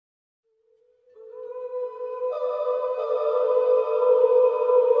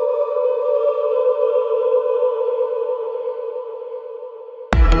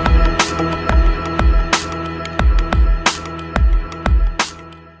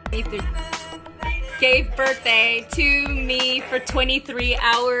23. Gave birthday to me for 23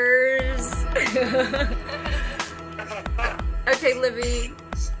 hours. Okay, Livy.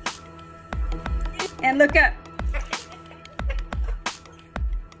 And look up.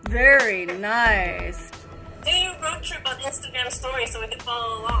 Very nice. Do your road trip on Instagram story so we can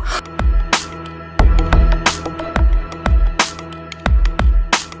follow along.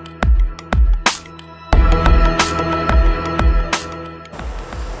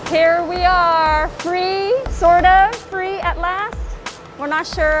 Here we are, free, sort of, free at last. We're not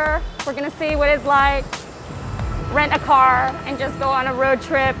sure. We're gonna see what it's like. Rent a car and just go on a road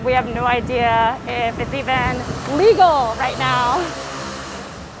trip. We have no idea if it's even legal right now.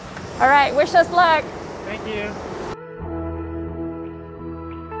 All right, wish us luck. Thank you.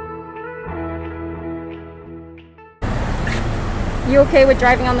 You okay with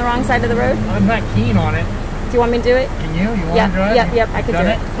driving on the wrong side of the road? I'm not keen on it. Do you want me to do it? Can you? You want to drive? Yep, I can do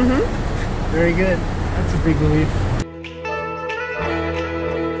it. Very good. That's a big relief.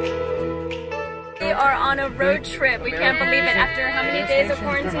 We are on a road trip. We can't believe it after how many days of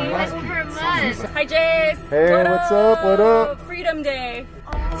quarantine? Over a month. Hi, Jace. Hey, what's up? What up? Freedom Day.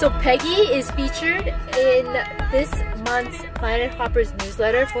 So Peggy is featured in this month's Planet Hoppers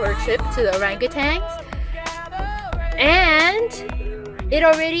newsletter for her trip to the orangutans. And it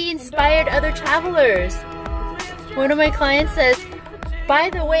already inspired other travelers. One of my clients says, by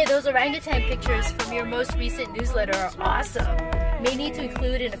the way, those orangutan pictures from your most recent newsletter are awesome. May need to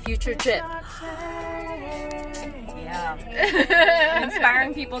include in a future trip. Yeah.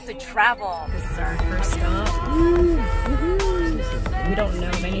 Inspiring people to travel. This is our first stop. We don't know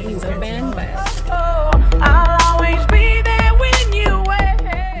if anything's open, but... I'll always be there when you wait.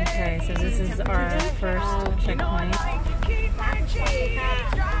 Okay, so this is our first checkpoint.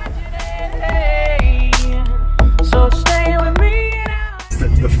 So stay with me.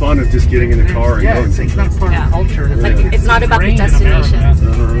 The fun of just getting in the car and going. It's not part of the culture. It's not about the destination. I'm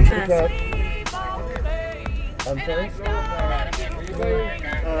sorry?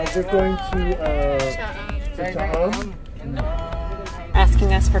 We're going to Chaham.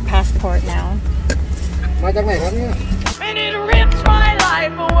 Asking us for passport now. And it rips my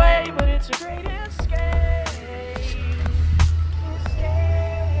life away, but it's a great escape.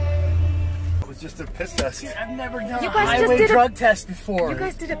 It was just a piss test. I've never done You a guys just highway did a- drug test before. You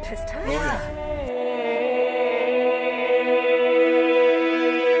guys did a piss test? Yeah.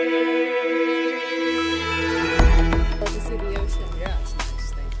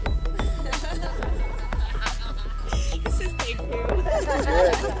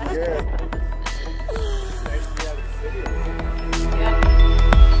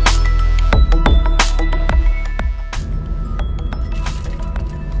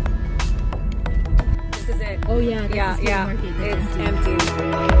 This is it. Oh yeah, this is the Yeah, market. it's empty.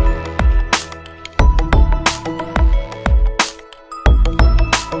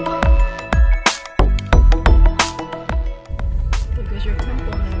 There goes your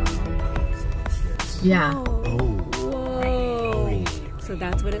temple now. Yeah. Oh, Whoa. So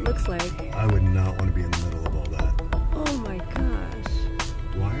that's what it looks like. I would not want to be in the middle of all that. Oh my gosh.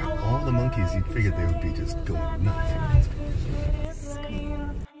 Why are all the monkeys, you figured they would be just going nuts.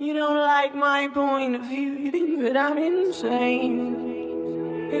 You don't like my point of view, you think that I'm insane.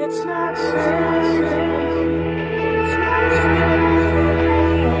 It's not safe.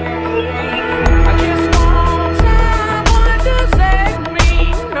 I just want someone to save me.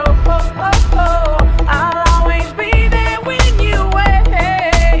 No, I'll always be there when you wait.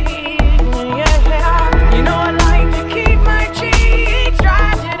 Yeah, you know I'd like to keep my cheeks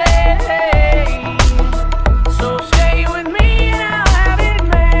dry today. So stay with me and I'll have it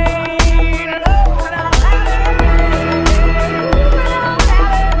made.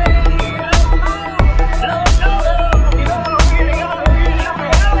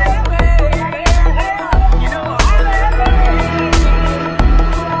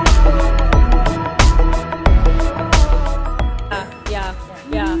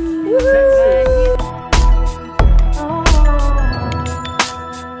 Yeah.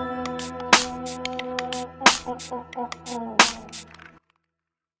 Oh.